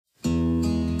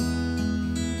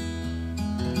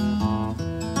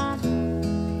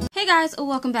Hey guys,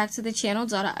 welcome back to the channel,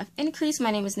 Daughter of Increase. My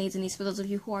name is Denise for those of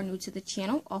you who are new to the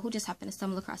channel or who just happen to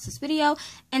stumble across this video.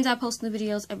 And I post new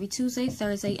videos every Tuesday,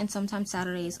 Thursday, and sometimes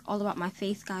Saturdays, all about my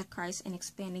faith, God, Christ, and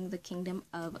expanding the kingdom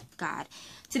of God.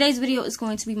 Today's video is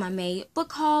going to be my May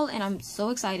book haul, and I'm so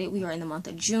excited. We are in the month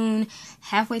of June,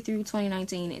 halfway through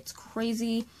 2019. It's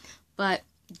crazy, but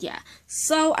yeah.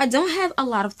 So I don't have a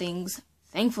lot of things,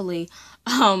 thankfully,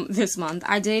 this month.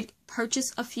 I did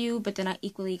purchase a few, but then I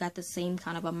equally got the same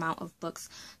kind of amount of books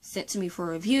sent to me for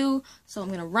review, so I'm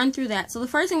going to run through that. So the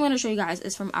first thing I'm going to show you guys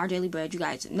is from Our Daily Bread. You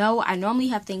guys know I normally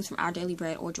have things from Our Daily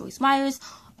Bread or Joyce Meyers.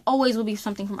 Always will be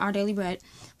something from Our Daily Bread,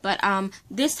 but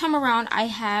this time around I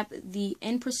have the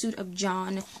In Pursuit of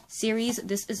John series.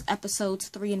 This is episodes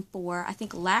 3 and 4. I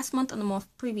think last month and the month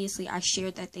previously I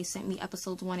shared that they sent me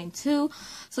episodes 1 and 2.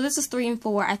 So this is 3 and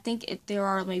 4. I think there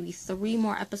are maybe 3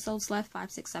 more episodes left.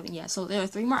 5, 6, 7. Yeah, so there are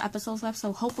 3 more episodes left.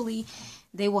 So hopefully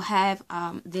they will have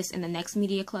this in the next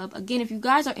media club. Again, if you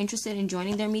guys are interested in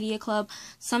joining their media club,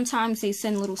 sometimes they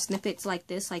send little snippets like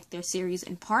this, like their series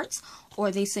in parts,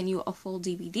 or they send you a full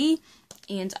DVD,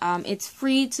 and it's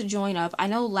free to join up. I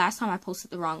know last time I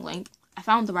posted the wrong link. I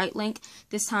found the right link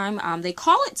this time. They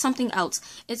call it something else.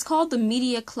 It's called the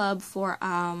Media Club for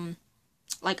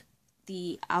like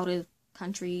the out of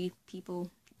country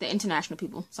people, the international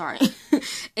people, sorry.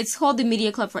 It's called the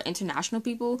Media Club for International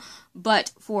People,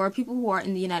 but for people who are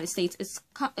in the United States, it's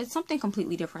something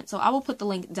completely different. So I will put the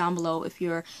link down below if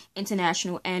you're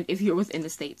international and if you're within the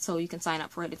States, so you can sign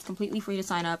up for it. It's completely free to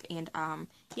sign up, and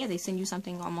yeah, they send you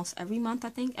something almost every month, I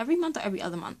think. Every month or every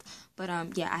other month. But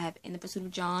yeah, I have In the Pursuit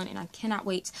of John, and I cannot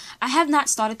wait. I have not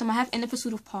started them. I have In the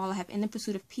Pursuit of Paul, I have In the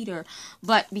Pursuit of Peter,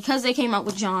 but because they came out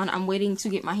with John, I'm waiting to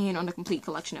get my hand on the complete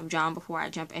collection of John before I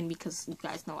jump in, because you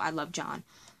guys know I love John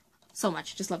so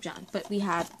much. Just love John. But we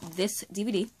have this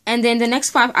DVD, and then the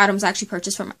next 5 items I actually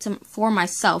purchased for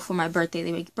myself for my birthday.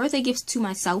 They were birthday gifts to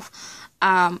myself.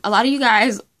 A lot of you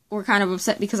guys were kind of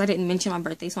upset because I didn't mention my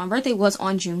birthday. So my birthday was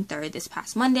on June 3rd, this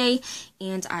past Monday,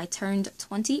 and I turned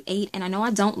 28, and I know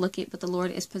I don't look it, but the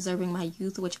Lord is preserving my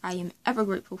youth, which I am ever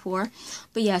grateful for.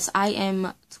 But yes, I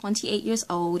am 28 years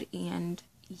old, and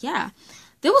yeah,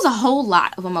 there was a whole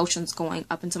lot of emotions going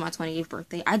up into my 28th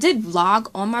birthday. I did vlog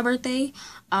on my birthday,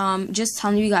 just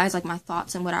telling you guys like my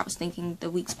thoughts and what I was thinking the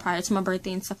weeks prior to my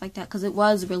birthday and stuff like that, because it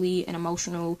was really an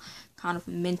emotional, kind of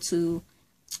mental,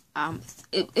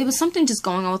 it was something just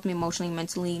going on with me emotionally,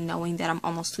 mentally, knowing that I'm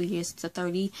almost 2 years to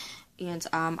 30. And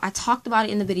I talked about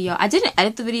it in the video. I didn't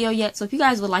edit the video yet, so if you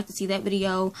guys would like to see that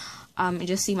video and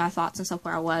just see my thoughts and stuff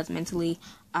where I was mentally,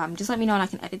 just let me know and I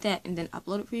can edit that and then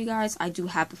upload it for you guys. I do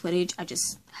have the footage, I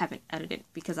just haven't edited it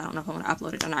because I don't know if I want to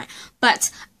upload it or not.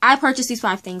 But I purchased these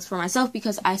 5 things for myself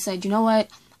because I said, you know what,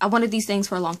 I wanted these things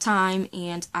for a long time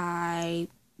and I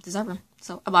deserve them,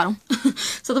 so I bought them.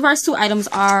 So the first 2 items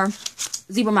are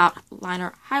zebra mouth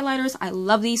liner highlighters. I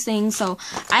love these things. So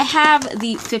I have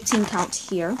the 15 count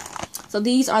here. So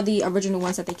these are the original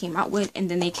ones that they came out with, and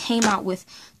then they came out with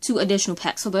 2 additional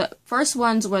packs. So the first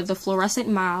ones were the fluorescent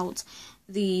mild,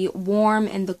 the warm,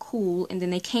 and the cool, and then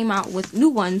they came out with new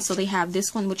ones. So they have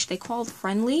this one, which they called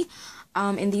friendly,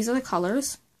 and these are the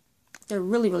colors. They're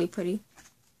really, really pretty.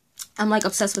 I'm like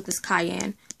obsessed with this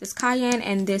cayenne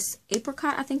and this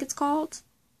apricot, I think it's called.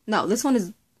 No, this one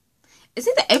is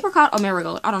either apricot or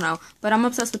marigold, I don't know, but I'm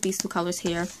obsessed with these 2 colors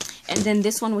here. And then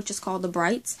this one, which is called the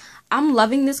Brights. I'm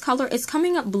loving this color. It's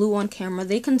coming up blue on camera.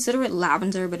 They consider it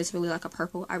lavender, but it's really like a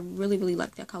purple. I really, really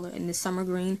like that color. And this summer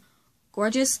green,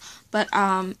 gorgeous. But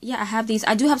yeah, I have these.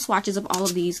 I do have swatches of all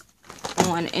of these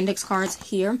on index cards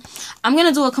here. I'm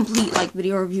gonna do a complete like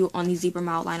video review on these zebra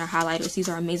mouth liner highlighters. These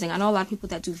are amazing. I know a lot of people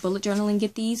that do bullet journaling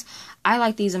get these. I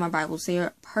like these in my Bibles. They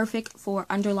are perfect for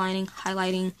underlining,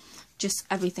 highlighting, just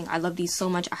everything. I love these so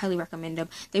much. I highly recommend them.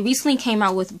 They recently came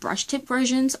out with brush tip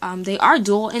versions. They are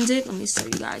dual ended. Let me show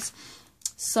you guys.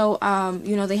 So,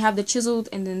 you know, they have the chiseled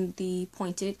and then the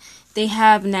pointed. They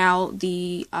have now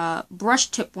the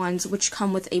brush tip ones, which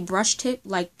come with a brush tip,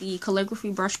 like the calligraphy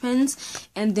brush pens,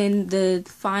 and then the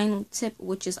fine tip,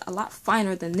 which is a lot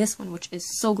finer than this one, which is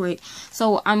so great.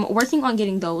 So I'm working on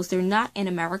getting those. They're not in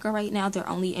America right now. They're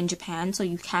only in Japan, so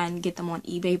you can get them on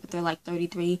eBay, but they're like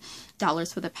 $33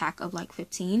 for the pack of like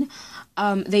 15.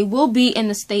 They will be in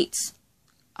the States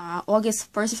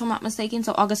August 1st, if I'm not mistaken.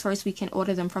 So August 1st, we can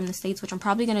order them from the States, which I'm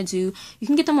probably going to do. You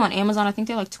can get them on Amazon. I think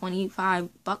they're like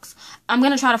 25 bucks. I'm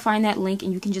going to try to find that link,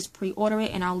 and you can just pre-order it,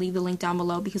 and I'll leave the link down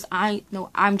below because I know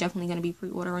I'm definitely going to be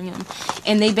pre-ordering them.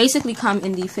 And they basically come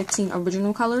in the 15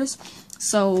 original colors,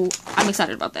 so I'm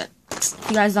excited about that. If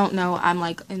you guys don't know, I'm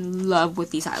like in love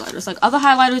with these highlighters. Like, other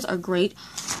highlighters are great,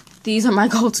 These are my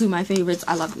go-to, my favorites.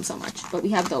 I love them so much. But we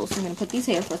have those. So I'm going to put these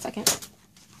here for a second.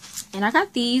 And I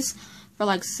got these for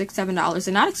like $6-7.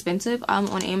 They're not expensive.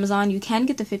 On Amazon, you can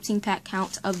get the 15-pack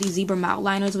count of the zebra mouth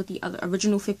liners with the other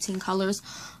original 15 colors.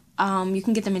 You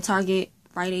can get them in Target,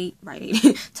 Rite Aid,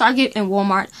 Target and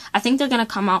Walmart. I think they're going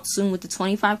to come out soon with the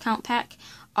 25 count pack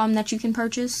that you can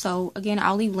purchase. So again,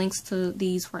 I'll leave links to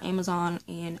these for Amazon,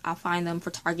 and I'll find them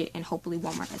for Target and hopefully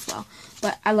Walmart as well.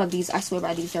 But I love these. I swear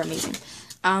by these. They're amazing.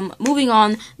 Moving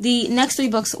on, the next 3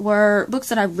 books were books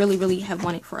that I really have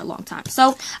wanted for a long time.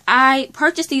 So I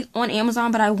purchased these on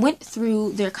Amazon, but I went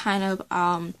through their kind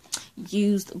of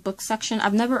used book section.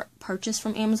 I've never purchased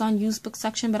from Amazon used book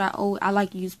section, but I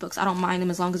like used books. I don't mind them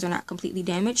as long as they're not completely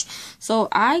damaged. So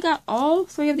I got all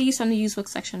 3 of these from the used book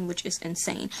section, which is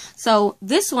insane. So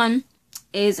this one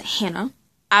is Hannah,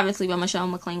 obviously by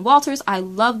McClain-Walters. I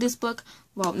love this book.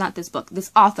 Well, not this book, this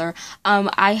author.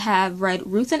 I have read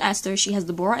Ruth and Esther. She has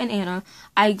Deborah and Anna.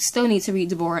 I still need to read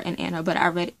Deborah and Anna, but I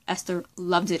read Esther,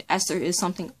 loved it. Esther is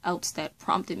something else that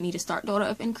prompted me to start Daughter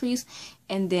of Increase.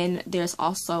 And then there's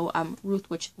also Ruth,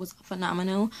 which was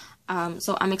phenomenal.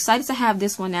 So I'm excited to have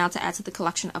this one now to add to the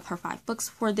collection of her 5 books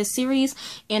for this series.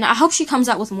 And I hope she comes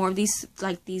out with more of these,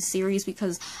 like these series,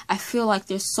 because I feel like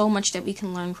there's so much that we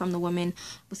can learn from the women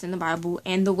within the Bible.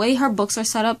 And the way her books are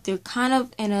set up, they're kind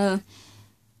of in a,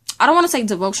 I don't want to say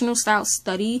devotional style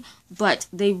study, but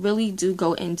they really do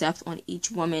go in depth on each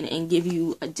woman and give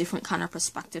you a different kind of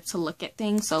perspective to look at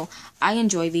things. So I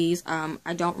enjoy these.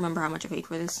 I don't remember how much I paid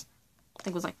for this. I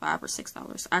think it was like $5 or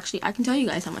 $6. Actually, I can tell you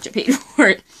guys how much I paid for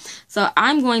it. So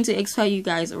I'm going to tell you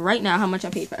guys right now how much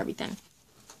I paid for everything.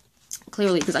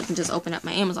 Clearly, because I can just open up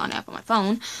my Amazon app on my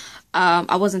phone.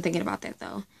 I wasn't thinking about that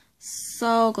though.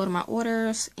 So go to my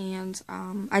orders, and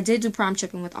I did do prime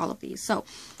shipping with all of these. So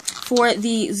for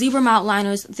the zebra mouth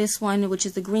liners, this one, which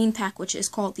is the green pack, which is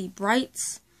called the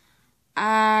Brights,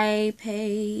 I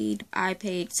paid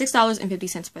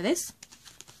 $6.50 for this.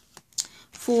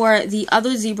 For the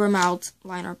other zebra mouth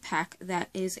liner pack that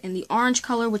is in the orange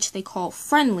color, which they call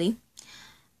Friendly,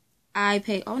 I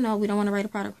paid, oh no, we don't want to write a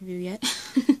product review yet.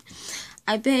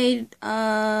 I paid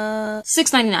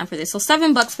 $6.99 for this. So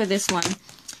 $7 for this one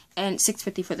and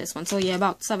 $6.50 for this one. So yeah,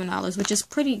 about $7, which is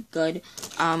pretty good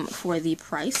for the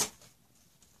price.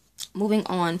 Moving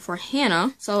on for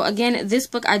Hannah. So again, this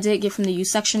book I did get from the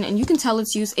used section, and you can tell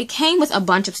it's used. It came with a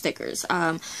bunch of stickers.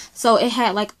 So it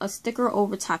had like a sticker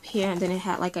over top here, and then it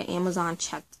had like an Amazon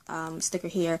checked sticker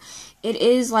here. It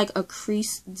is like a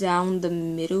crease down the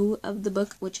middle of the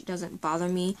book, which doesn't bother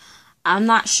me. I'm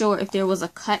not sure if there was a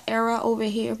cut error over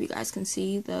here. If you guys can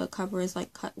see, the cover is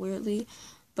like cut weirdly.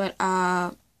 But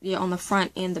yeah, on the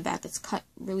front and the back, it's cut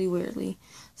really weirdly.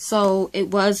 So it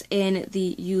was in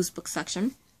the used book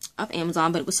section of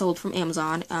Amazon, but it was sold from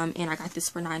Amazon, and I got this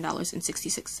for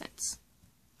 $9.66.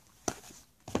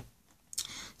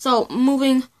 So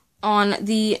moving on,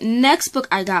 the next book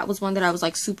I got was one that I was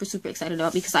like super excited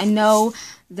about, because I know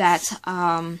that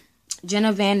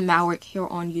Jenna Van Maurick here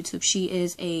on YouTube, she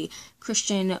is a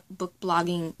Christian bookish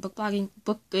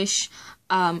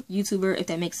YouTuber, if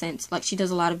that makes sense. Like, she does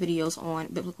a lot of videos on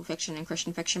biblical fiction and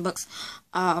Christian fiction books,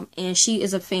 and she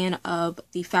is a fan of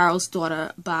The Pharaoh's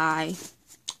Daughter by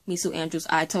Mesu Andrews.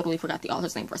 I totally forgot the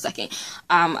author's name for a second.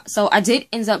 So I did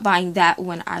end up buying that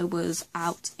when I was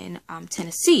out in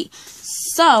Tennessee.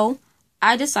 So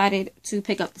I decided to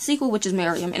pick up the sequel, which is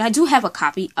Miriam, and I do have a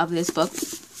copy of this book,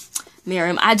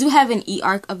 Miriam. I do have an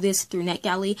e-arc of this through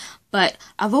NetGalley, but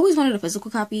I've always wanted a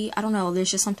physical copy. I don't know, there's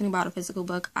just something about a physical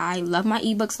book. I love my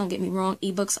ebooks, don't get me wrong.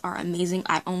 Ebooks are amazing.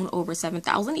 I own over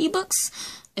 7,000 ebooks.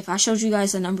 If I showed you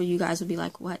guys the number, you guys would be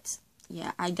like, what?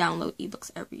 Yeah, I download ebooks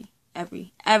every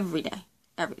day.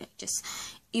 Just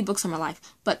ebooks are my life.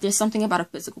 But there's something about a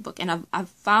physical book, and I've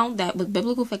found that with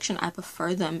biblical fiction, I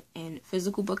prefer them in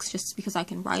physical books, just because I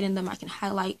can write in them, I can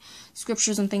highlight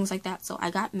scriptures and things like that. So I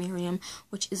got Miriam,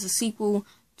 which is a sequel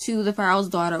to The Pharaoh's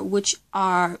Daughter, which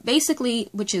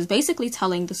is basically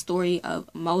telling the story of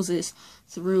Moses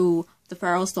through the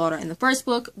Pharaoh's daughter in the first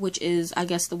book, which is, I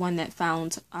guess, the one that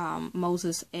found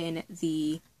Moses in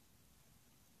the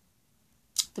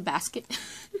basket.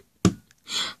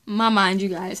 My mind, you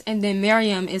guys. And then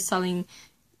Miriam is telling,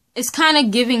 it's kind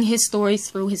of giving his story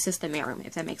through his sister Miriam,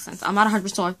 if that makes sense. I'm not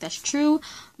 100% sure if that's true,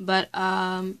 but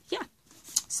yeah.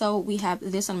 So we have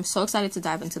this. I'm so excited to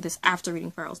dive into this after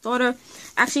reading Pharaoh's Daughter.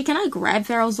 Actually, can I grab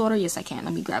Pharaoh's Daughter? Yes, I can.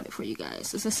 Let me grab it for you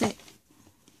guys. Is this it?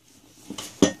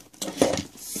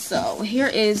 So here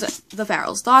is the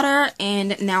Pharaoh's Daughter,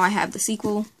 and now I have the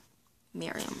sequel,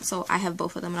 Miriam. So I have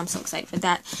both of them and I'm so excited for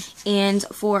that. And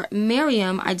for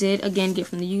Miriam, I did again get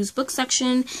from the used book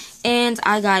section and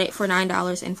I got it for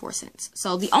 $9.04.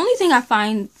 So the only thing I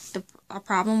find a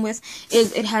problem with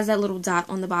is it has that little dot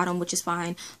on the bottom, which is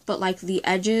fine, but like the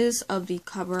edges of the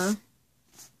cover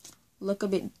look a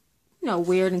bit, you know,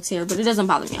 weird and tear, but it doesn't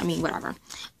bother me. I mean, whatever.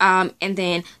 And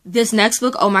then this next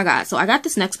book, oh my god. So I got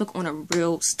this next book on a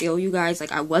real steal, you guys.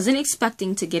 Like, I wasn't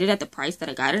expecting to get it at the price that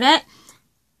I got it at.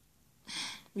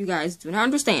 You guys do not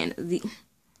understand.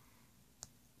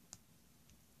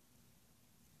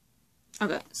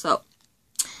 Okay, so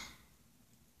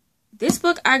this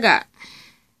book I got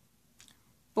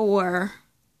for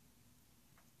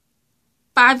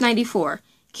 $5.94.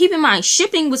 Keep in mind,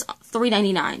 shipping was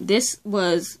 $3.99. This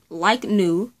was like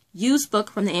new, used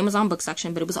book from the Amazon book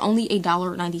section, but it was only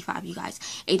 $1.95, you guys.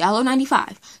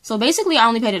 $1.95. So basically, I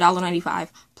only paid $1.95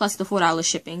 plus the $4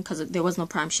 shipping because there was no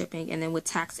Prime shipping, and then with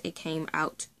tax, it came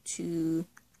out to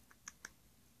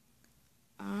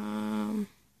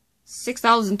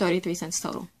 $6.33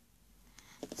 total.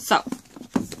 So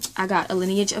I got A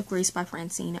Lineage of Grace by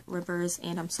Francine Rivers,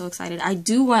 and I'm so excited. I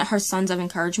do want her Sons of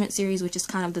Encouragement series, which is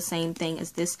kind of the same thing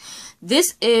as this.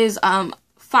 This is 5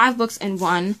 books in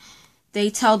one. They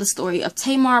tell the story of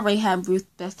Tamar, Rahab, Ruth,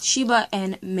 Bathsheba,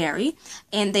 and Mary,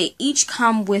 and they each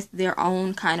come with their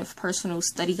own kind of personal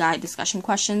study guide discussion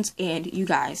questions. And you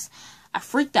guys, I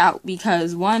freaked out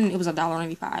because one, it was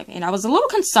 $1.95, and I was a little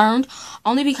concerned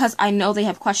only because I know they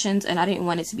have questions and I didn't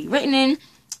want it to be written in.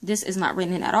 This is not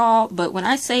written in at all, but when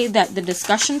I say that the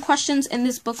discussion questions in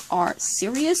this book are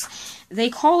serious, they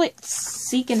call it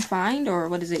Seek and Find, or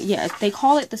what is it? Yeah, they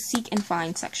call it the Seek and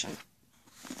Find section.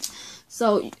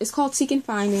 So it's called Seek and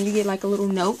Find, and you get like a little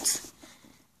note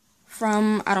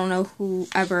from, I don't know,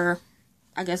 whoever,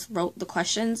 I guess, wrote the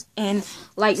questions. And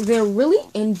like, they're really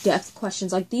in-depth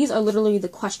questions. Like, these are literally the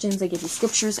questions. They give you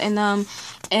scriptures in them,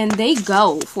 and they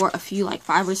go for a few, like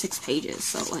 5 or 6 pages.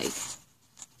 So like,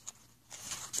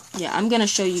 yeah, I'm gonna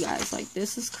show you guys. Like,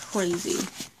 this is crazy.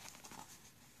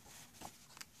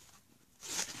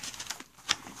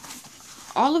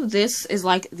 All of this is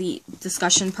like the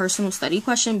discussion personal study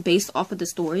question based off of the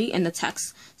story and the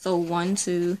text. So 1,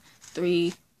 2,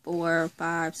 3, 4,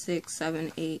 5, 6,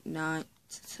 7, 8, 9.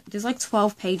 There's like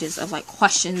 12 pages of like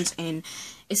questions, and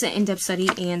it's an in-depth study.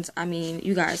 And I mean,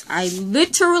 you guys, I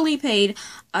literally paid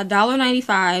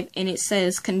 $1.95, and it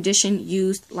says condition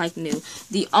used like new.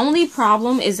 The only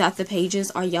problem is that the pages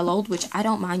are yellowed, which I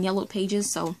don't mind yellowed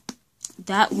pages, so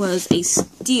that was a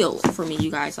steal for me,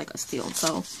 you guys, like a steal.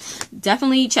 So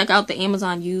definitely check out the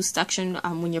Amazon used section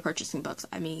when you're purchasing books.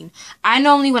 I mean,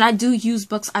 when I do use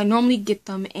books, I normally get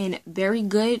them in very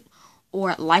good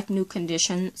or like new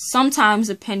condition. Sometimes,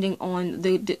 depending on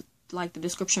the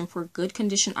description for good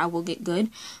condition, I will get good,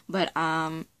 but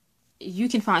you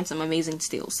can find some amazing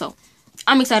steals. So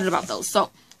I'm excited about those.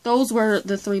 So those were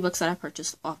the 3 books that I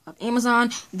purchased off of Amazon.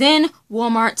 Then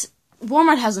Walmart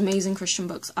has amazing Christian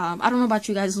books. I don't know about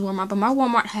you guys' Walmart, but my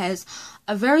Walmart has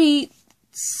a very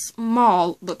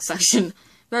small book section,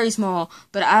 very small.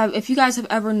 But if you guys have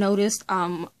ever noticed,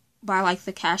 by like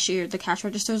the cash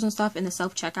registers and stuff in the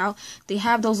self-checkout, they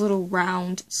have those little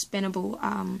round spinnable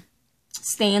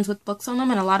stands with books on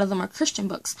them, and a lot of them are Christian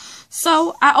books.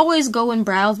 So I always go and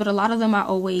browse, but a lot of them I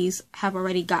always have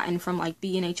already gotten from like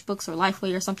B&H Books or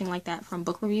Lifeway or something like that, from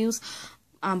book reviews,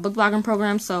 book blogging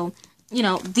programs. So, you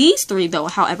know, these 3 though,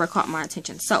 however, caught my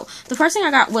attention. So the first thing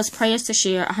I got was Prayers to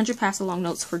Share, 100 Pass-Along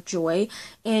Notes for Joy,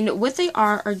 and what they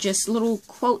are just little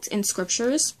quotes and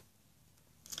scriptures.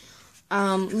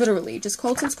 Literally just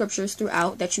quotes and scriptures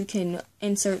throughout that you can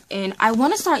insert. And I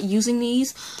want to start using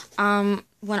these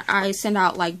when I send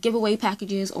out like giveaway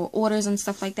packages or orders and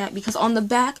stuff like that, because on the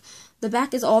back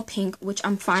is all pink, which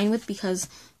I'm fine with because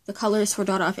the colors for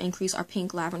Daughter of Increase are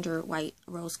pink, lavender, white,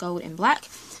 rose gold, and black.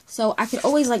 So I could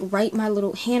always like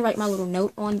handwrite my little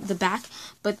note on the back,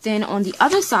 but then on the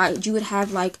other side you would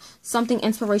have like something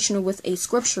inspirational with a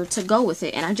scripture to go with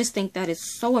it, and I just think that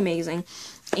is so amazing.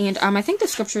 And I think the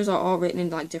scriptures are all written in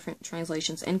like different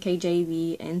translations: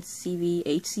 NKJV, NCV,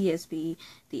 HCSB,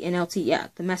 the NLT. Yeah,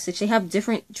 the Message. They have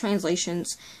different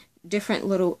translations, different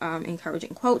little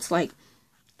encouraging quotes. Like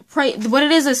pray. What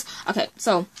it is okay.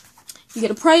 So you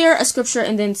get a prayer, a scripture,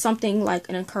 and then something like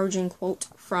an encouraging quote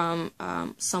from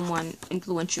someone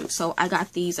influential. So I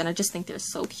got these, and I just think they're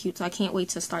so cute. So I can't wait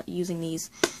to start using these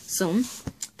soon.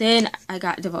 Then I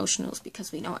got devotionals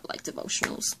because we know I like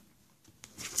devotionals.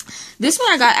 This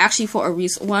one I got actually for a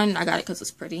reason. One, I got it because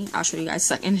it's pretty. I'll show you guys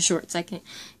in a short second.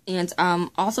 And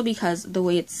also because the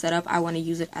way it's set up, I want to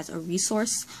use it as a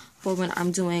resource for when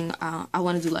I'm doing, I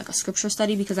want to do like a scripture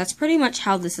study, because that's pretty much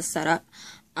how this is set up.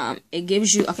 It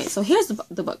gives you, okay, so here's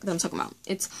the book that I'm talking about.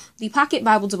 It's the Pocket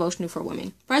Bible Devotional for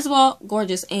Women. First of all,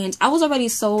 gorgeous. And I was already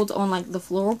sold on like the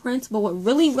floral prints, but what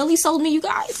really sold me, you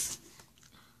guys,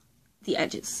 the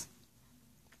edges.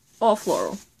 All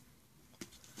floral.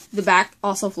 The back,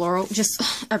 also floral. Just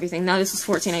everything. Now, this was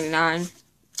 $14.99.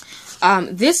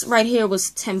 This right here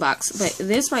was $10, but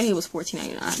this right here was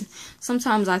 $14.99.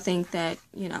 Sometimes I think that,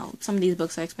 you know, some of these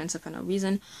books are expensive for no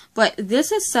reason. But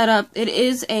this is set up, it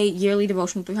is a yearly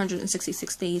devotional,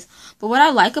 366 days. But what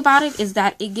I like about it is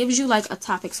that it gives you like a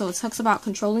topic. So it talks about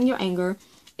controlling your anger.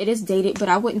 It is dated, but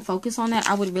I wouldn't focus on that.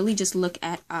 I would really just look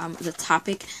at the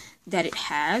topic that it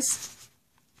has.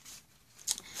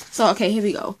 So, okay, here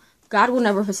we go. God will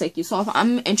never forsake you. So if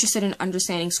I'm interested in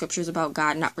understanding scriptures about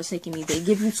God not forsaking me, they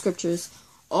give you scriptures,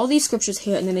 all these scriptures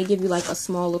here, and then they give you like a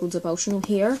small little devotional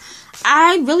here.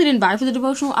 I really didn't buy for the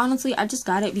devotional, honestly. I just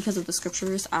got it because of the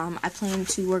scriptures. I plan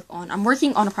to I'm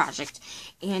working on a project,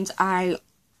 and I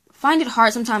find it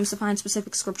hard sometimes to find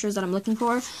specific scriptures that I'm looking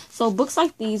for. So books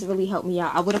like these really help me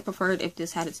out. I would have preferred if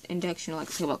this had its index, you know, like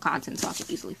a table of contents, so I could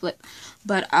easily flip.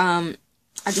 But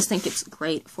I just think it's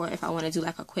great for if I want to do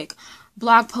like a quick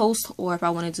blog post, or if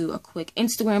I want to do a quick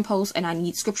Instagram post and I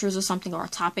need scriptures or something, or a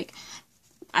topic,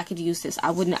 I could use this.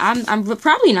 I'm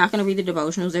probably not going to read the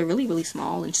devotionals. They're really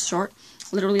small and short,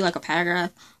 literally like a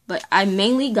paragraph. But I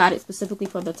mainly got it specifically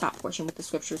for the top portion with the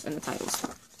scriptures and the titles.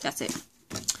 That's it.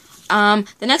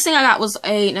 The next thing I got was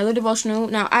another devotional.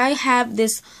 Now I have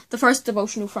the first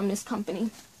devotional from this company.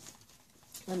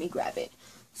 Let me grab it.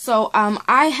 So,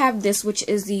 I have this, which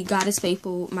is the God is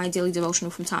Faithful, My Daily Devotional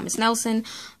from Thomas Nelson.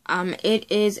 It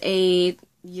is a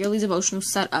yearly devotional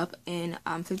set up in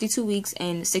 52 weeks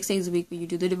and 6 days a week where you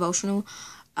do the devotional,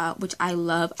 which I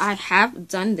love. I have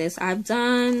done this. I've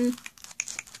done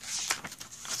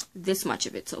this much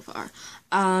of it so far.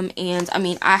 And, I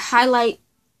mean, I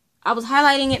was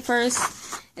highlighting it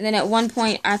first, and then at one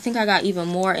point, I think I got even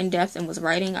more in-depth and was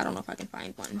writing. I don't know if I can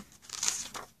find one.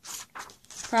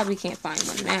 Probably can't find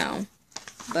one now,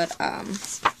 but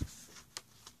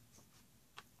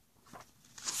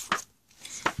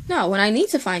no, when I need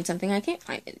to find something, I can't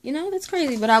find it. You know, that's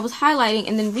crazy. But I was highlighting,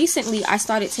 and then recently I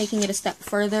started taking it a step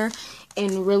further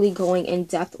and really going in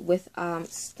depth with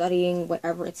studying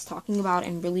whatever it's talking about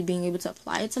and really being able to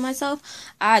apply it to myself.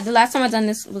 The last time I done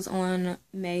this was on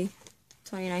May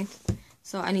 29th.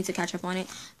 So I need to catch up on it.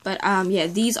 But, yeah,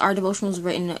 these are devotionals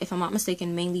written, if I'm not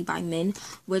mistaken, mainly by men.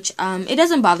 Which, it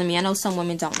doesn't bother me. I know some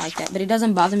women don't like that. But it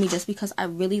doesn't bother me just because I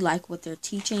really like what they're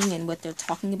teaching and what they're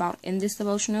talking about in this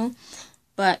devotional.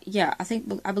 But, yeah,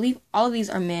 I believe all of these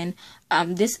are men.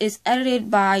 This is edited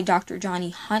by Dr. Johnny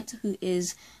Hunt, who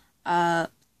is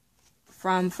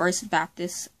from First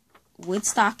Baptist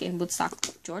Woodstock in Woodstock,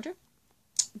 Georgia.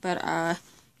 But,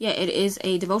 yeah, it is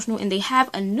a devotional. And they have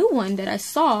a new one that I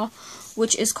saw,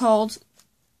 which is called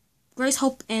Grace,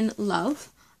 Hope, and Love.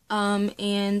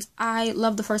 And I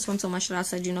love the first one so much that I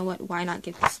said, you know what, why not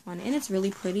get this one? And it's really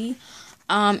pretty.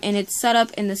 And it's set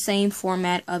up in the same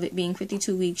format of it being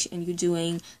 52 weeks and you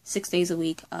doing 6 days a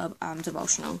week of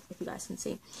devotional, if you guys can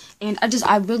see. And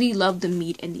I really love the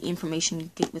meat and the information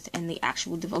you get within the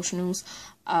actual devotionals.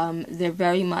 They're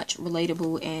very much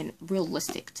relatable and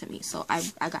realistic to me. So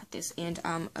I got this. And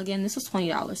again, this was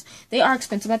 $20. They are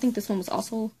expensive. I think this one was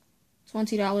also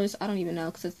 $20. I don't even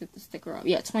know because it's the sticker up.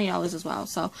 Yeah, $20 as well.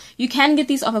 So you can get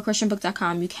these off of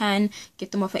ChristianBook.com. You can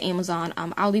get them off of Amazon.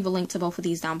 I'll leave a link to both of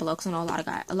these down below because I know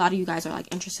a lot of you guys are like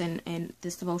interested in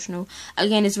this devotional.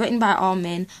 Again, it's written by all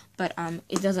men, but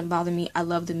it doesn't bother me. I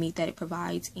love the meat that it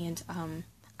provides, and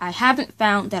I haven't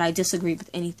found that I disagree with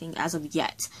anything as of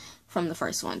yet from the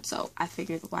first one. So I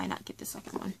figured, why not get the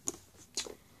second one?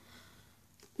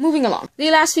 Moving along.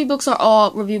 The last few books are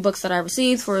all review books that I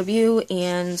received for review,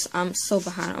 and I'm so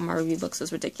behind on my review books.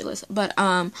 It's ridiculous. But,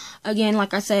 again,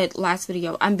 like I said last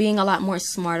video, I'm being a lot more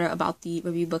smarter about the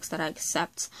review books that I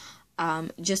accept,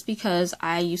 just because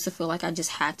I used to feel like I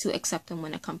just had to accept them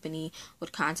when a company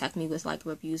would contact me with, like,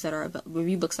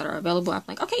 review books that are available. I'm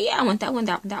like, okay, yeah, I want that one,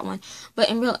 that one.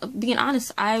 But being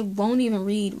honest, I won't even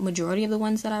read majority of the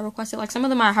ones that I requested. Like, some of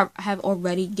them I have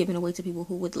already given away to people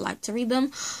who would like to read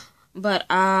them. But,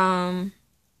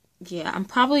 yeah, I'm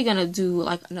probably gonna do,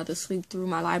 like, another sweep through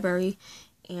my library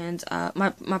and,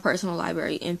 my personal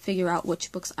library and figure out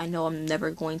which books I know I'm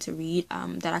never going to read,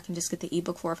 that I can just get the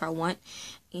ebook for if I want.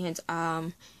 And,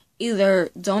 either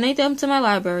donate them to my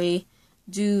library,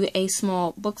 do a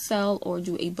small book sale or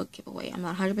do a book giveaway. I'm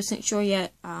not 100% sure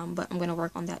yet, but I'm going to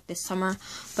work on that this summer.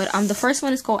 But the first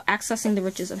one is called Accessing the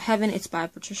Riches of Heaven. It's by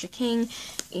Patricia King.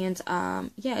 And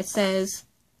yeah, it says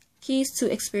Keys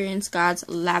to Experience God's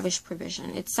Lavish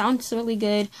Provision. It sounds really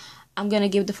good. I'm going to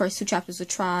give the first 2 chapters a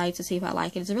try to see if I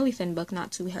like it. It's a really thin book,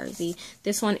 not too heavy.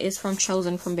 This one is from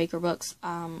Chosen from Baker Books.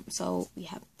 So we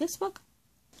have this book.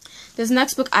 This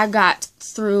next book I got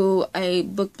through a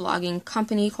book blogging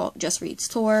company called Just Reads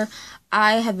Tour.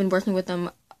 I have been working with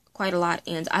them quite a lot,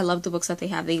 and I love the books that they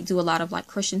have. They do a lot of like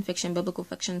Christian fiction, biblical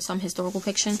fiction, some historical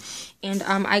fiction. And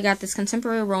I got this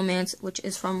contemporary romance, which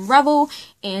is from Revel,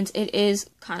 and it is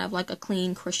kind of like a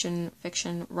clean Christian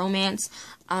fiction romance.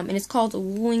 And it's called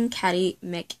Wooing Cadie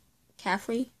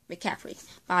McCaffrey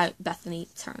by Bethany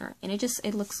Turner. And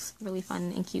it looks really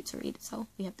fun and cute to read. So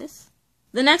we have this.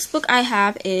 The next book I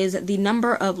have is The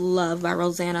Number of Love by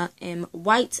Roseanna M.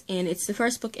 White, and it's the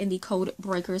first book in the Code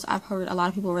Breakers. I've heard a lot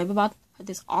of people rave about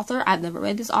this author. I've never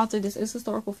read this author. This is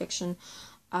historical fiction.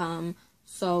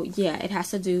 So yeah, it has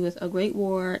to do with a Great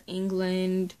War,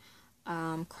 England,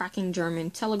 cracking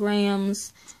German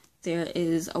telegrams. There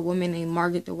is a woman named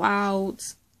Margaret de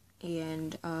Wilds,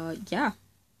 and yeah.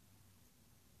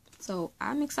 So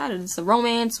I'm excited. It's a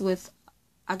romance with,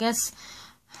 I guess,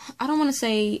 I don't want to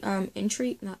say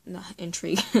intrigue, not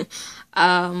intrigue.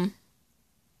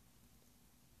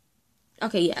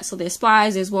 Okay, yeah, so there's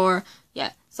spies, there's war,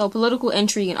 yeah, so political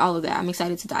intrigue and all of that. I'm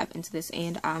excited to dive into this,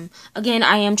 and again,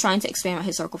 I am trying to expand my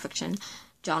historical fiction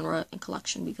genre and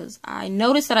collection, because I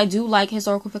noticed that I do like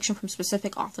historical fiction from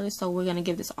specific authors, so we're going to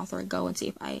give this author a go and see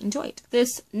if I enjoy it.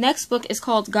 This next book is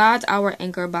called God's Our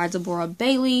Anchor by Deborah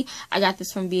Bailey. I got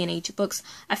this from B&H Books.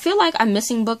 I feel like I'm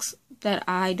missing books that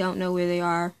I don't know where they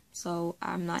are, so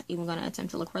I'm not even going to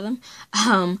attempt to look for them.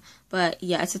 But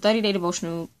yeah, it's a 30-day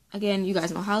devotional. Again, you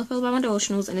guys know how I feel about my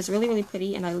devotionals, and it's really, really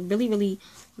pretty, and I really, really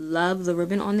love the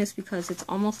ribbon on this because it's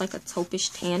almost like a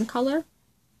taupish tan color.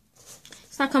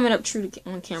 It's not coming up true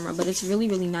on camera, but it's really,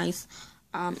 really nice.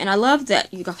 And I love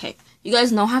that, you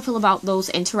guys know how I feel about those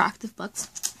interactive books.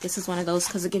 This is one of those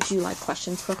because it gives you like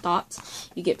questions for thoughts.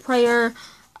 You get prayer,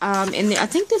 and I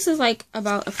think this is like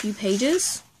about a few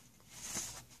pages.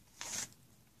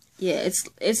 Yeah,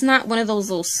 it's not one of those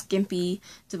little skimpy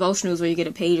devotionals where you get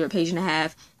a page or a page and a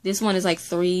half. This one is like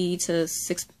 3 to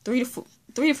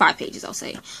 5 pages, I'll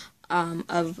say,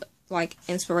 of like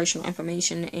inspirational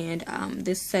information. And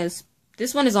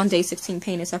this one is on day 16,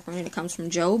 Pain and Suffering, and it comes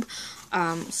from Job.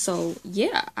 So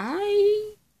yeah,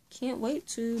 I can't wait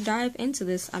to dive into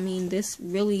this. I mean, this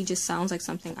really just sounds like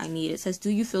something I need. It says,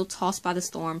 do you feel tossed by the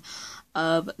storm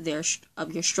of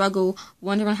your struggle,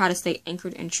 wondering how to stay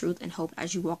anchored in truth and hope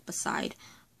as you walk beside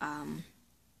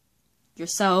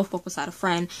yourself, walk beside a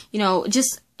friend, you know,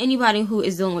 just anybody who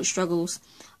is dealing with struggles.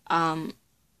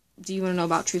 Do you want to know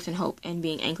about truth and hope and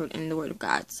being anchored in the Word of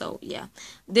God? So yeah,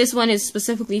 this one is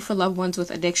specifically for loved ones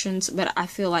with addictions, but I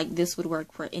feel like this would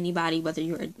work for anybody, whether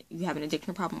you have an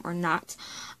addiction problem or not.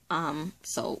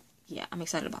 So yeah, I'm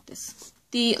excited about this.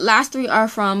 The last 3 are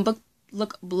from Book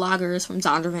bloggers from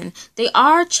Zondervan. They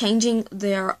are changing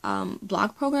their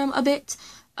blog program a bit.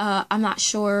 I'm not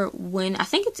sure when. I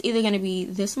think it's either going to be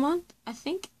this month. I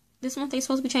think this month they're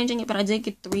supposed to be changing it, but I did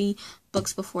get 3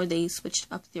 books before they switched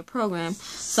up their program.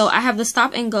 So I have the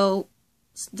Stop and Go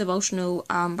devotional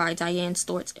by Diane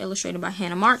Stortz, illustrated by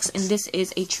Hannah Marks, and this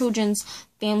is a children's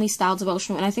family style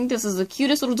devotional, and I think this is the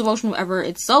cutest little devotional ever.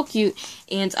 It's so cute,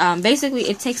 and basically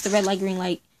it takes the red light, green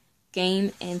light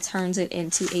game and turns it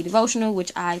into a devotional,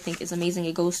 which I think is amazing.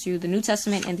 It goes through the New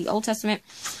Testament and the Old Testament.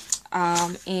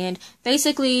 And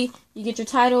basically you get your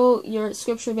title, your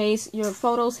scripture base, your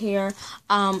photos here.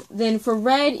 Then for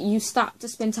red, you stop to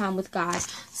spend time with God.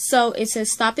 So it says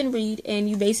stop and read, and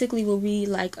you basically will read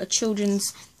like a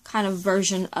children's kind of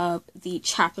version of the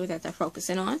chapter that they're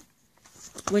focusing on,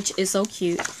 which is so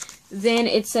cute. Then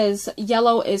it says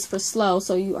yellow is for slow,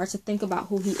 so you are to think about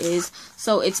who he is.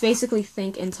 So it's basically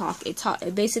think and talk.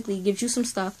 It basically gives you some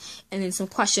stuff and then some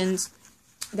questions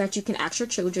that you can ask your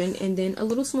children, and then a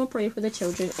little small prayer for the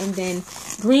children. And then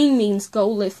green means go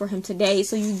live for him today,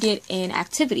 so you get an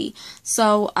activity.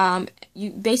 So you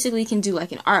basically can do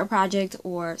like an art project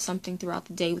or something throughout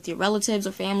the day with your relatives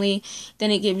or family. Then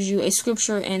it gives you a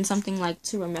scripture and something like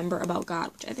to remember about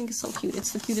God, which I think is so cute.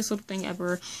 It's the cutest little thing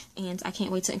ever, and I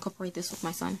can't wait to incorporate this with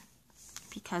my son,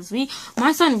 because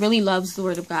my son really loves the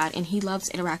Word of God, and he loves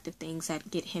interactive things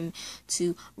that get him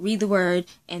to read the Word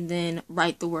and then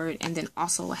write the Word, and then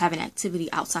also have an activity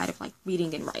outside of like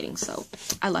reading and writing. So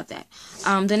I love that.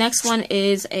 The next one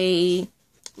is a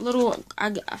little, I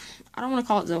don't want to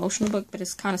call it a devotional book, but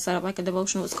it's kind of set up like a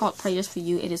devotional. It's called Prayers for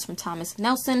You. It is from Thomas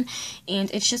Nelson, and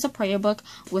it's just a prayer book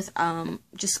with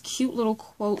just cute little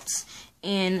quotes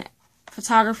and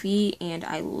photography, and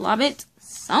I love it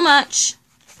so much.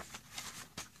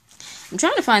 I'm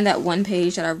trying to find that one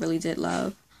page that I really did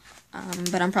love,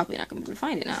 but I'm probably not going to be able to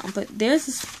find it now. But there's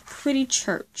this pretty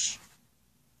church.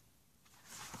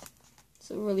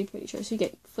 It's a really pretty church. So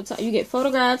you get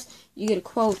photographs, you get a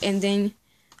quote, and then,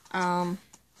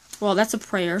 well, that's a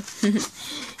prayer.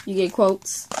 You get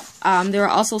quotes. There are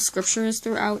also scriptures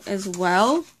throughout as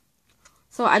well.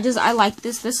 So I like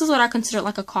this. This is what I consider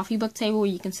like a coffee book table, where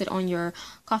you can sit on your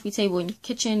coffee table in your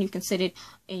kitchen. You can sit it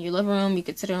in your living room. You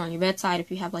can sit it on your bedside.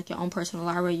 If you have like your own personal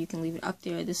library, you can leave it up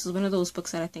there. This is one of those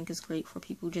books that I think is great for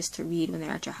people just to read when they're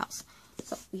at your house.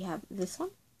 So we have this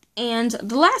one. And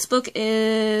the last book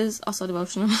is also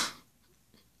devotional.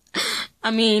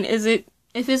 I mean, if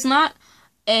it's not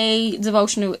a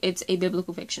devotional, it's a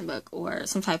biblical fiction book or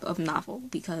some type of novel,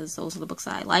 because those are the books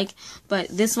that I like. But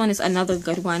this one is another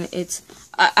good one.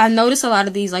 I notice a lot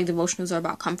of these like devotionals are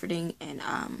about comforting and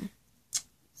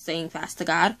staying fast to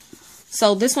God.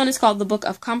 So this one is called The Book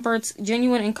of Comforts,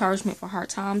 Genuine Encouragement for Hard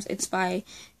Times. It's by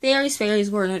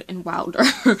Fairies, Werner, and Wilder,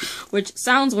 which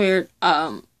sounds weird,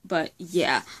 but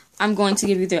yeah. I'm going to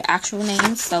give you their actual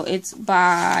names. So it's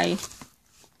by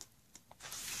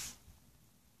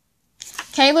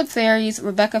Caleb Fairies,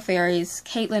 Rebecca Fairies,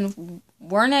 Caitlin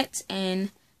Wernett, and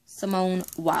Simone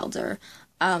Wilder.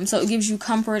 So it gives you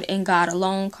comfort in God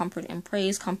alone, comfort in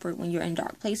praise, comfort when you're in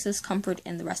dark places, comfort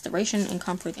in the restoration, and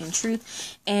comfort in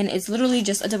truth. And it's literally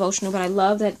just a devotional, but I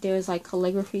love that there's like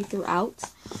calligraphy throughout.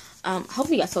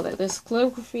 Hopefully you guys saw that. There's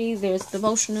calligraphy, there's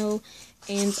devotional,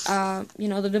 and you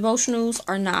know, the devotionals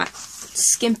are not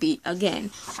skimpy. Again,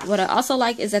 what I also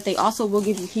like is that they also will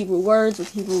give you Hebrew words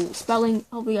with Hebrew spelling.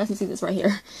 Hopefully you guys can see this right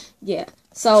here. Yeah,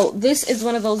 so this is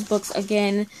one of those books,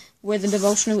 again, where the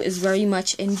devotional is very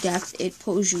much in depth. It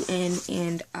pulls you in,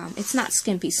 and it's not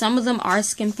skimpy. Some of them are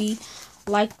skimpy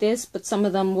like this, but some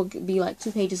of them will be like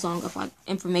 2 pages long of like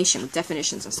information with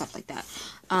definitions and stuff like that.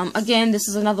 Again, this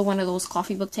is another one of those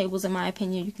coffee book tables, in my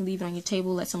opinion. You can leave it on your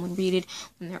table, let someone read it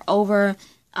when they're over.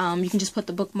 You can just put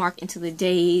the bookmark into the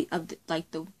day of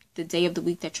the day of the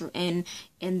week that you're in,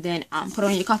 and then put it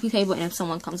on your coffee table, and if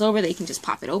someone comes over, they can just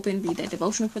pop it open, read that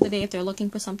devotional for the day if they're looking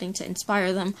for something to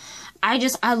inspire them.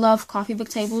 I love coffee book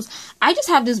tables. I just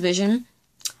have this vision,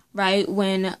 right,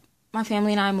 when my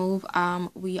family and I move,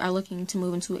 we are looking to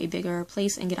move into a bigger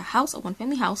place and get a house, a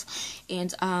one-family house,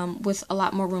 and with a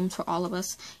lot more room for all of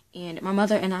us. And my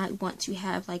mother and I want to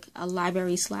have like a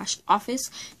library /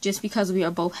 office, just because we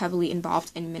are both heavily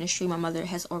involved in ministry. My mother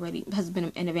has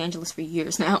been an evangelist for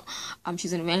years now.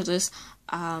 She's an evangelist.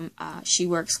 She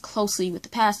works closely with the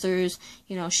pastors.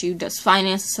 You know, she does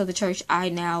finances of the church. I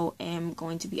now am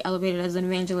going to be elevated as an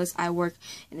evangelist. I work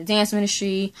in the dance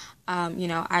ministry. You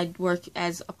know, I work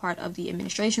as a part of the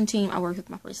administration team. I work with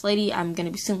my first lady. I'm going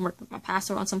to be soon working with my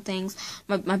pastor on some things.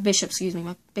 My bishop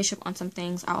on some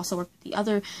things. I also work with the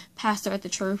other pastor at the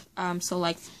church. So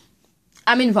like,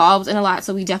 I'm involved in a lot.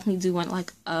 So we definitely do want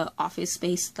like a office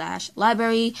space /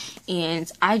 library. And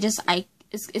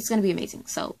it's going to be amazing.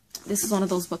 So this is one of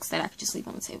those books that I could just leave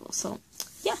on the table. So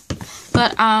yeah,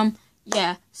 but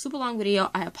yeah, super long video.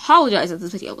 I apologize if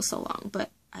this video was so long, but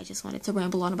I just wanted to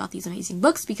ramble on about these amazing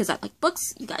books because I like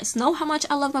books. You guys know how much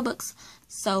I love my books.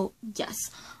 So yes,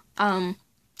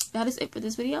 that is it for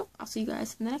this video. I'll see you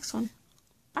guys in the next one.